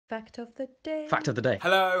Fact of the day. Fact of the day.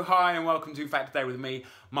 Hello, hi, and welcome to Fact of the Day with me,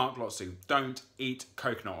 Mark Lotsu. Don't eat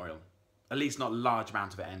coconut oil. At least not a large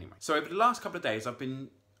amount of it anyway. So over the last couple of days, I've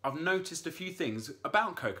noticed a few things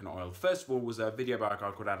about coconut oil. First of all was a video by a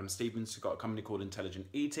guy called Adam Stevens, who's got a company called Intelligent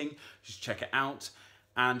Eating. Just check it out.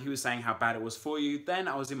 And he was saying how bad it was for you. Then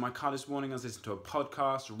I was in my car this morning, I was listening to a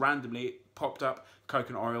podcast, randomly it popped up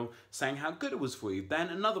coconut oil, saying how good it was for you. Then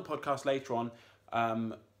another podcast later on,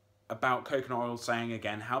 about coconut oil saying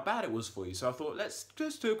again how bad it was for you. So I thought, let's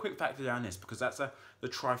just do a quick fact of the day on this, because that's the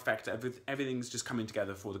trifecta. Everything's just coming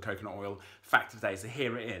together for the coconut oil fact of the day. So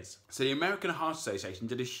here it is. So the American Heart Association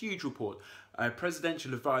did a huge report, a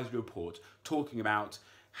presidential advisory report, talking about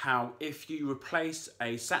how if you replace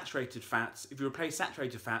saturated fats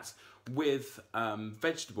with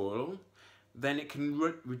vegetable oil, then it can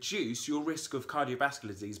reduce your risk of cardiovascular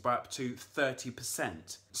disease by up to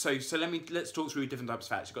 30%. So let's talk through different types of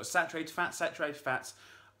fats. You've got saturated fats. Saturated fats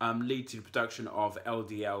lead to the production of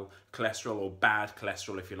LDL cholesterol, or bad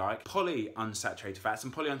cholesterol if you like. Polyunsaturated fats,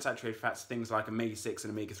 and polyunsaturated fats are things like omega-6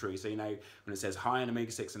 and omega-3. So you know when it says high in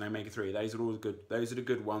omega-6 and omega-3, those are all good. Those are the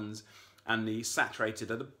good ones. And the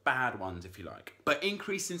saturated are the bad ones, if you like. But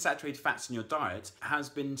increase in saturated fats in your diet has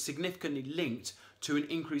been significantly linked to an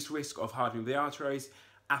increased risk of hardening of the arteries,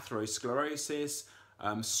 atherosclerosis,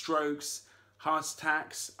 strokes, heart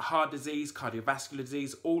attacks, heart disease, cardiovascular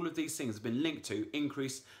disease. All of these things have been linked to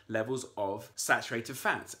increased levels of saturated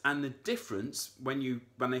fats. And the difference when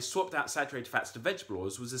they swapped out saturated fats to vegetable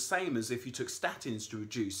oils was the same as if you took statins to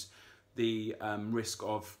reduce the risk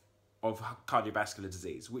of cardiovascular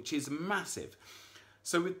disease, which is massive.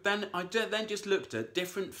 So I then just looked at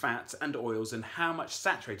different fats and oils and how much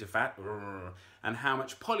saturated fat and how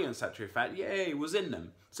much polyunsaturated fat, was in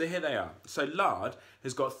them. So here they are. So lard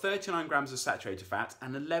has got 39 grams of saturated fat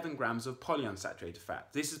and 11 grams of polyunsaturated fat.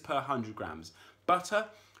 This is per 100 grams. Butter,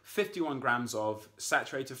 51 grams of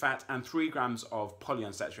saturated fat and 3 grams of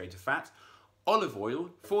polyunsaturated fat. Olive oil,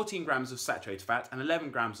 14 grams of saturated fat and 11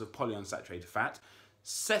 grams of polyunsaturated fat.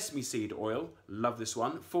 Sesame seed oil, love this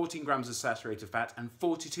one, 14 grams of saturated fat and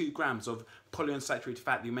 42 grams of polyunsaturated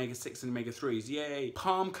fat, the omega-6 and omega-3s, yay.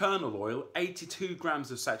 Palm kernel oil, 82 grams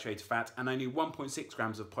of saturated fat and only 1.6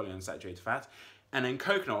 grams of polyunsaturated fat. And then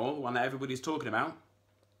coconut oil, one that everybody's talking about,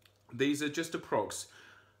 these are just approx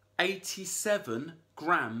 87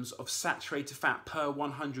 grams of saturated fat per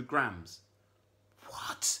 100 grams.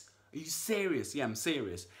 What? Are you serious? Yeah, I'm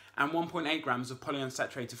serious. And 1.8 grams of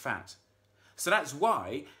polyunsaturated fat. So that's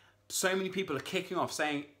why so many people are kicking off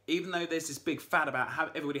saying, even though there's this big fad about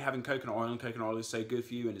everybody having coconut oil, and coconut oil is so good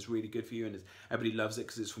for you and it's really good for you and everybody loves it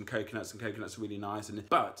because it's from coconuts and coconuts are really nice.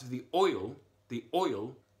 But the oil,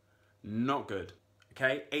 not good.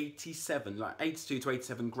 Okay, 82 to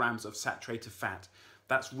 87 grams of saturated fat.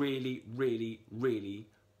 That's really, really, really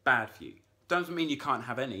bad for you. Doesn't mean you can't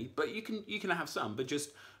have any, but you can have some, but just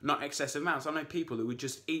not excessive amounts. I know people that would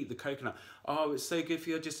just eat the coconut. Oh, it's so good for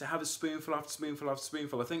you, just to have a spoonful after spoonful after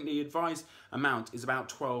spoonful. I think the advised amount is about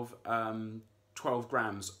 12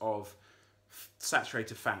 grams of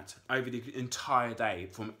saturated fat over the entire day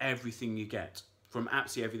from everything you get, from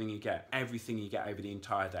absolutely everything you get over the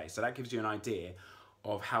entire day. So that gives you an idea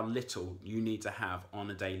of how little you need to have on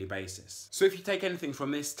a daily basis. So if you take anything from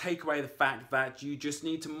this, take away the fact that you just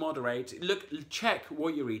need to moderate. Look, check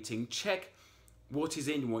what you're eating, check what is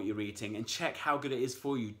in what you're eating, and check how good it is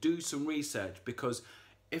for you. Do some research, because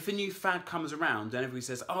if a new fad comes around and everybody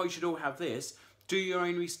says, oh, you should all have this, do your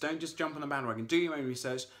own research. Don't just jump on the bandwagon. Do your own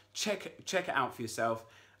research. Check it out for yourself.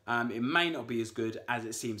 It may not be as good as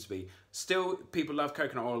it seems to be. Still, people love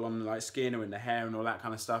coconut oil on like skin or in the hair and all that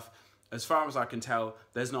kind of stuff. As far as I can tell,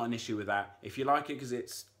 there's not an issue with that. If you like it because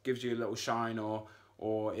it gives you a little shine or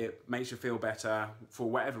it makes you feel better for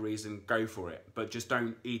whatever reason, go for it. But just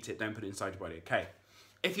don't eat it, don't put it inside your body, okay?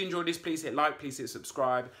 If you enjoyed this, please hit like, please hit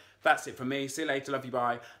subscribe. That's it from me. See you later, love you,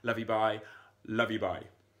 bye. Love you, bye. Love you, bye.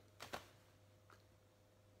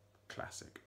 Classic.